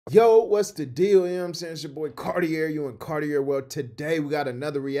Yo, what's the deal? You know what I'm saying? It's your boy Cartier, you in Cartier. Well, today we got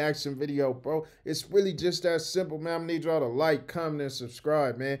another reaction video, bro. It's really just that simple, man. I'm gonna need y'all to like, comment, and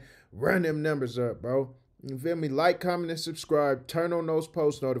subscribe, man. Run them numbers up, bro. You feel me? Like, comment, and subscribe. Turn on those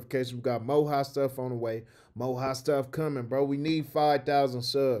post notifications. We got more hot stuff on the way. More hot stuff coming, bro. We need 5,000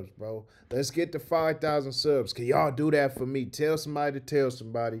 subs, bro. Let's get to 5,000 subs. Can y'all do that for me? Tell somebody to tell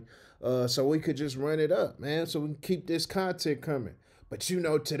somebody. So we could just run it up, man. So we can keep this content coming. But you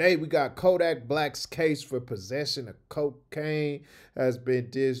know, today we got Kodak Black's case for possession of cocaine has been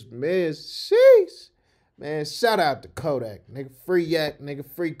dismissed. Sheesh. Man, shout out to Kodak. Nigga, free Yak, nigga,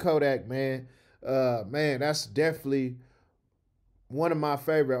 free Kodak, man. Man, that's definitely one of my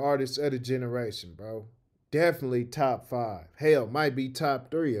favorite artists of the generation, bro. Definitely top 5. Hell, might be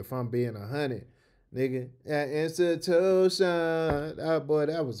top 3 if I'm being 100. Nigga, that institution. Oh, boy,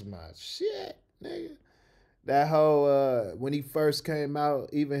 that was my shit, nigga. That whole when he first came out,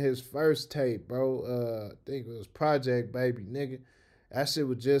 even his first tape, bro, I think it was Project Baby, nigga. That shit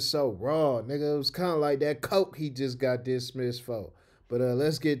was just so raw, nigga. It was kind of like that coke he just got dismissed for. But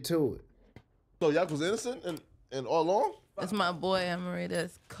let's get to it. So Yak was innocent and all along? It's my boy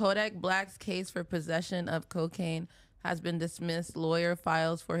Emeritus. Kodak Black's case for possession of cocaine has been dismissed. Lawyer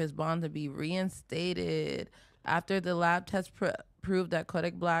files for his bond to be reinstated after the lab test proved that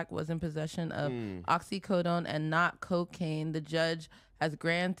Kodak Black was in possession of oxycodone and not cocaine. The judge has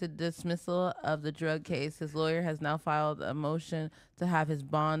granted dismissal of the drug case. His lawyer has now filed a motion to have his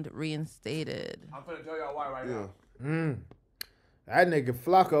bond reinstated. I'm finna tell y'all why right now. That nigga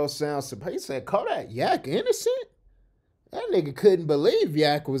Flacco sounds. He said Kodak Yak innocent. That nigga couldn't believe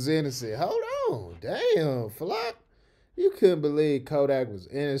Yak was innocent. Hold on, damn Flock, you couldn't believe Kodak was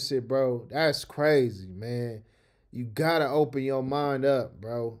innocent, bro. That's crazy, man. You gotta open your mind up,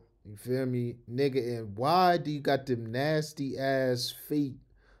 bro. You feel me, nigga? And why do you got them nasty ass feet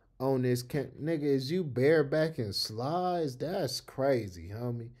on this nigga? Is you bareback and slides? That's crazy,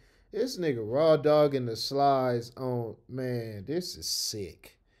 homie. This nigga raw dog in the slides on, man. This is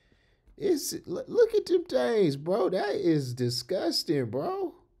sick. Look at them things, bro. That is disgusting,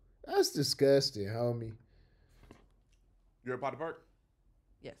 bro. That's disgusting, homie. You ever Potter Park?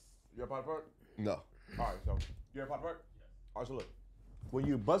 Yes. You ever Potter Park? No. All right, so you ever Potter Park? Yes. All right, so look. When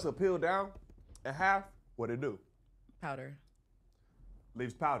you bust a pill down in half, what it do? Powder.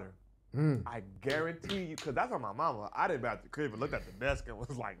 Leaves powder. I guarantee you, because that's on my mama. I didn't back the crib and looked at the desk and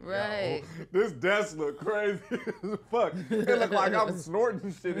was like, Right. yo, this desk look crazy as fuck. It looked like I'm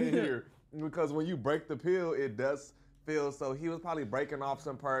snorting shit in here. Because when you break the pill, it does feel, so he was probably breaking off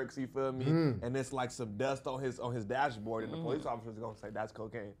some perks, you feel me? And it's like some dust on his dashboard, and the police officer's gonna say that's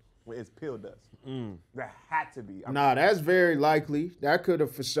cocaine. Well, it's pill dust. That had to be. Nah, that's very likely. That could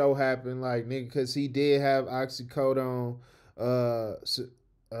have for sure happened, like nigga, because he did have oxycodone,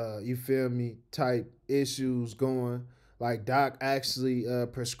 you feel me, type issues going. Like Doc actually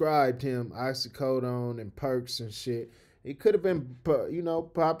prescribed him oxycodone and perks and shit. He could have been, you know,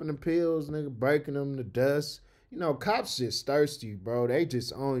 popping the pills, nigga, breaking them to dust. You know, cops just thirsty, bro. They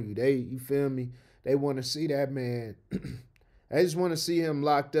just on you. You feel me? They want to see that man. They just want to see him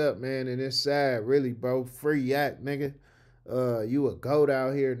locked up, man, and it's sad, really, bro. Free Yak, nigga. You a goat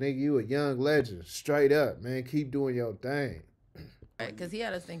out here, nigga. You a young legend. Straight up, man. Keep doing your thing. Right, because he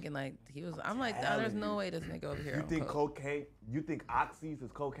had us thinking like I'm like, oh, there's no way this nigga over here. You on think coke. cocaine? You think oxys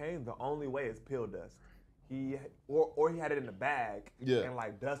is cocaine? The only way is pill dust. Or he had it in the bag, and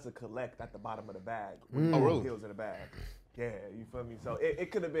like dust to collect at the bottom of the bag. Oh, really? Pills in the bag. Yeah, you feel me? So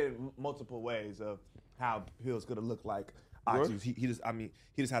it could have been multiple ways of how pills could have looked like oxys. He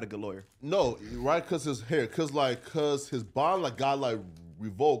just had a good lawyer. No, right? Cause his his bond like got like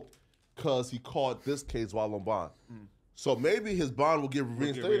revoked, cause he caught this case while on bond. So maybe his bond will get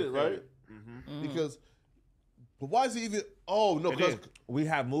reinstated, right? Because, but why is he even? Oh no, cause we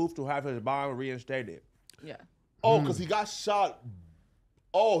have moved to have his bond reinstated. Yeah. oh, cause he got shot.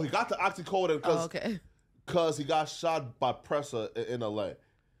 Oh, he got the oxycodone Oh, okay. cause he got shot by Presser in L.A.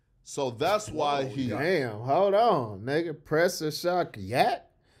 So that's why he. Damn, hold on, nigga. Presser shot Yak?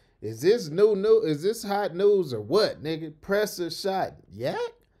 Is this new news? Is this hot news or what, nigga? Presser shot Yak?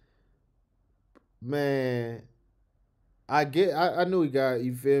 Man, I knew he got,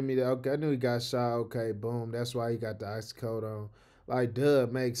 you feel me? Okay, I knew he got shot. Okay, boom. That's why he got the oxycodone. Like, duh,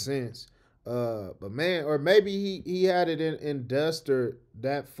 makes sense. But man, or maybe he had it in dust or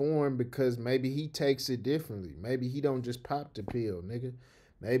that form because maybe he takes it differently. Maybe he don't just pop the pill, nigga.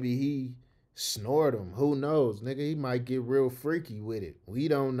 Maybe he snort them. Who knows, nigga? He might get real freaky with it. We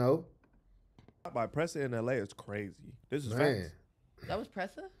don't know. By Presser in LA is crazy. This is Man. facts. That was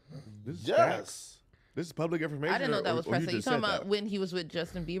Pressa? This is Yes. This is public information. I didn't know that was or you Pressa. You just talking said about that? when he was with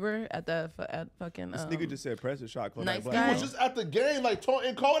Justin Bieber at fucking This nigga just said Pressa shot Kodak Nice Black. guy. He was just at the game, like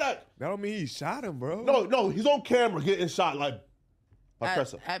taunting Kodak. That don't mean he shot him, bro. No, he's on camera getting shot like by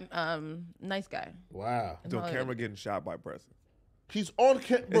Pressa. Nice Guy. Wow. He's on camera getting shot by Pressa. He's on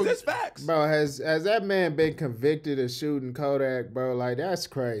camera. Is this facts? Bro, has that man been convicted of shooting Kodak, bro? Like, that's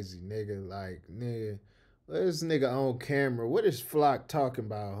crazy, nigga. Like, nigga, what is nigga on camera? What is Flock talking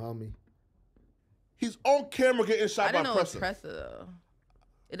about, homie? He's on camera getting I shot by didn't know it was Pressa. Pressa though.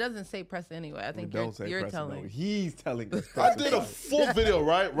 It doesn't say Pressa anyway. I think Don't say you're Pressa, telling. no. He's telling us. I Pressa did a shot him. full video,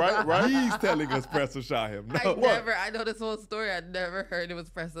 right? He's telling us Pressa shot him. No. I know this whole story. I never heard it was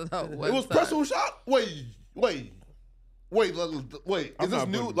Pressa though. It was Pressa who shot? Wait. I'm Is this not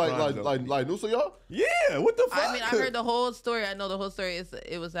new? putting crimes up. Like news to y'all? Yeah, what the fuck? I mean, I heard the whole story. I know the whole story.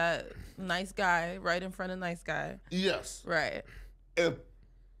 It was that Nice Guy right in front of Nice Guy. Yes. Right. And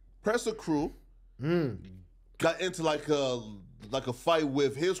Pressa crew got into like a fight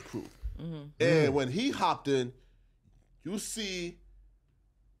with his crew. And when he hopped in, you see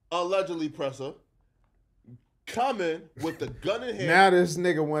allegedly Pressa coming with the gun in hand. Now this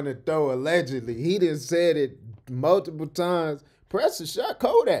nigga want to throw allegedly. He done said it multiple times. Pressa shot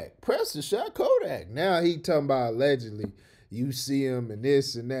Kodak. Pressa shot Kodak. Now he talking about allegedly. You see him and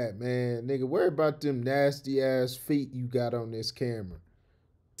this and that, man. Nigga, worry about them nasty ass feet you got on this camera.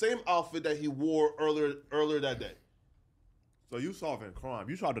 Same outfit that he wore earlier that day. So you solving crime.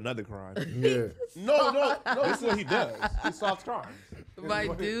 You solved another crime. Yeah. No. This is what he does. He solves crimes. My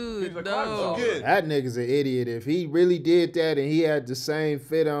dude, he's a crime no. solver. Again, That nigga's an idiot. If he really did that and he had the same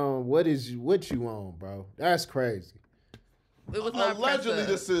fit on, what you on, bro? That's crazy. It was not allegedly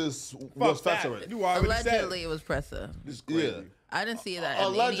Pressa. was that. facts already. You already Allegedly, said. it was Pressa. This is crazy. Yeah. I didn't see that in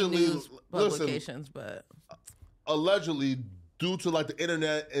Allegedly, any news listen. publications, but Allegedly, due to like the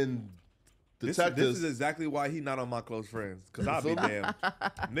internet and This detectives. is exactly why he not on my close friends. Because I'll be damn.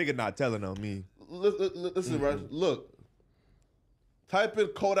 Nigga not telling on me. Listen, right? Look. Type in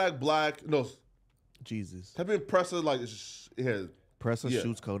Kodak Black. No, Jesus. type in Pressa like here. Pressa Yeah.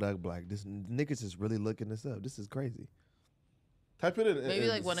 shoots Kodak Black. This niggas is really looking this up. This is crazy. Type it in. maybe and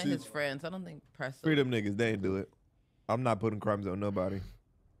like one of see- his friends. I don't think Pressa. Free them niggas. They ain't do it. I'm not putting crimes on nobody.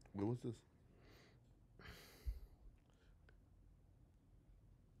 Wait, what's this?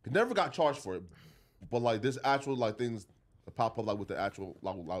 He never got charged for it, but like this actual like things that pop up like with the actual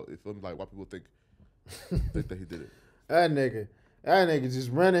like you feel me? Like why people think that he did it. That nigga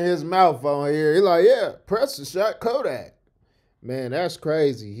just running his mouth on here. He like, yeah, Pressa shot Kodak. Man, that's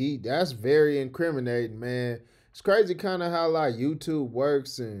crazy. That's very incriminating, man. It's crazy kind of how like YouTube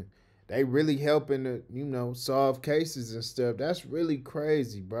works and they really helping to, solve cases and stuff. That's really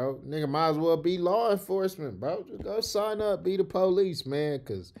crazy, bro. Nigga might as well be law enforcement, bro. Just go sign up, be the police, man,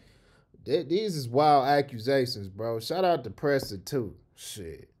 because these is wild accusations, bro. Shout out to Pressa, too.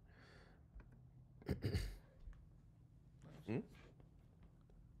 Shit.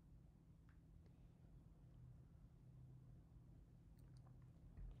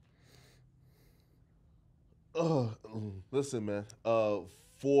 Listen, man.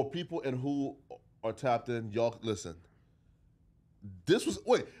 For people and who are tapped in, y'all listen. This was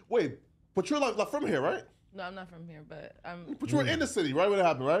wait, but you're like from here, right? No, I'm not from here, but I'm. But you were in the city, right, when it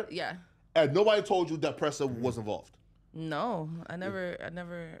happened, right? Yeah. And nobody told you that Pressa was involved. No, I never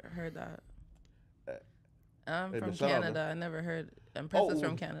heard that. I'm Hey, from man, shout out, Canada. I never heard. And Pressa's Oh.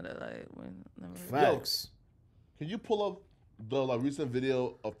 from Canada. Like, we never heard. Facts. Can you pull up the recent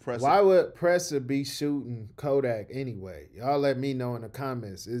video of Pressa? Why would Pressa be shooting Kodak anyway? Y'all let me know in the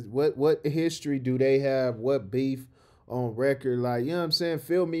comments. What history do they have? What beef on record? Like, you know what I'm saying?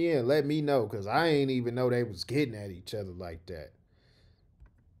 Fill me in. Let me know, because I ain't even know they was getting at each other like that.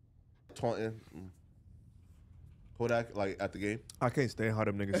 Taunting Kodak like at the game? I can't stand how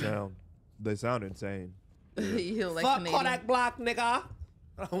them niggas sound. They sound insane. You like Fuck Canadian. Kodak Black, nigga.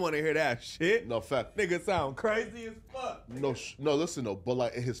 I don't want to hear that shit. No fact. Nigga sound crazy as fuck. No, listen though. But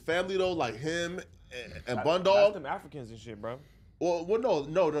like his family though, like him and That's Bundog. them Africans and shit, bro. Well, no.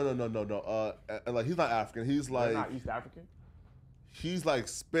 And like he's not African. He's They're like not East African. he's like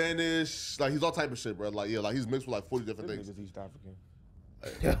Spanish. Like he's all type of shit, bro. Like like he's mixed with like 40 different Them things. niggas East African.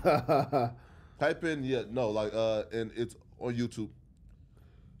 Type in and it's on YouTube.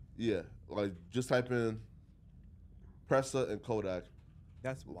 Yeah, like just type in Pressa and Kodak.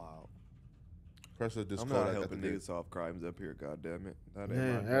 That's wild. Pressa this I'm Kodak not at the helping game. niggas solve crimes up here, goddammit. That ain't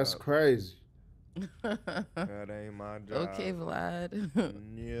Man, my that's job. crazy. That ain't my job. Okay, Vlad.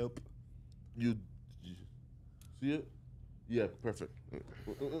 Yep. You see it? Yeah, perfect.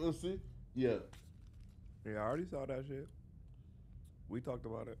 Let's see. Yeah. Yeah, I already saw that shit. We talked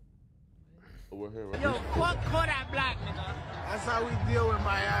about it. We're here, right? Yo, fuck Kodak Black, nigga. That's how we deal with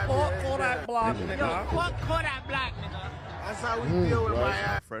Miami. Fuck Kodak Black, Yo, nigga. fuck Kodak Black, nigga. That's how we deal with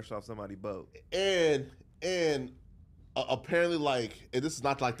Miami. Fresh off somebody's boat. And apparently, like, and this is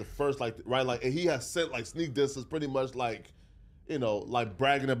not like the first, like, right? Like, and he has sent like sneak disses, pretty much like, you know, like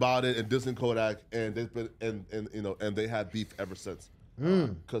bragging about it and dissing Kodak, and they've been and you know, and they had beef ever since.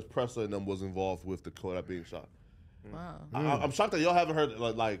 Because Pressa and them was involved with the Kodak being shot. Wow. I'm shocked that y'all haven't heard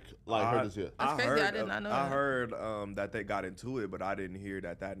heard this yet. That's crazy. I did not know I that. heard that they got into it, but I didn't hear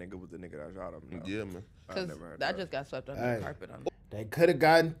that nigga was the nigga that shot him. No. Yeah, man. I've Because never heard that just got swept under the carpet on. They could have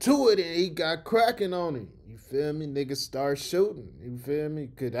gotten to it and he got cracking on him. You feel me? Niggas start shooting. You feel me?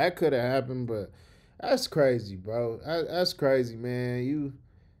 That could have happened, but that's crazy, bro. That's crazy, man.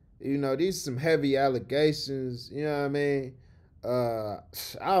 You know, these some heavy allegations. You know what I mean? I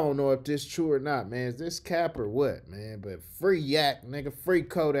don't know if this true or not, man. Is this cap or what, man? But free Yak, nigga. Free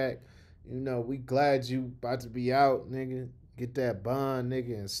Kodak. You know, we glad you about to be out, nigga. Get that bond,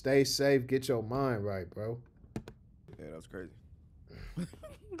 nigga, and stay safe. Get your mind right, bro. Yeah, that was crazy.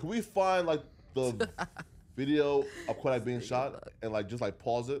 Can we find like the video of Kodak being shot and like just like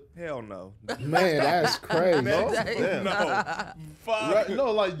pause it? Hell no. Man, that's crazy. No? Damn. Fuck. Right?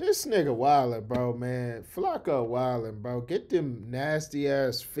 No, like This nigga wildin', bro, man. Flacco wildin', bro. Get them nasty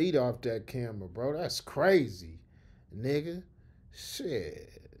ass feet off that camera, bro. That's crazy, nigga. Shit.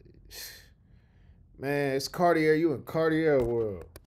 Man, it's Cartier. You in Cartier world.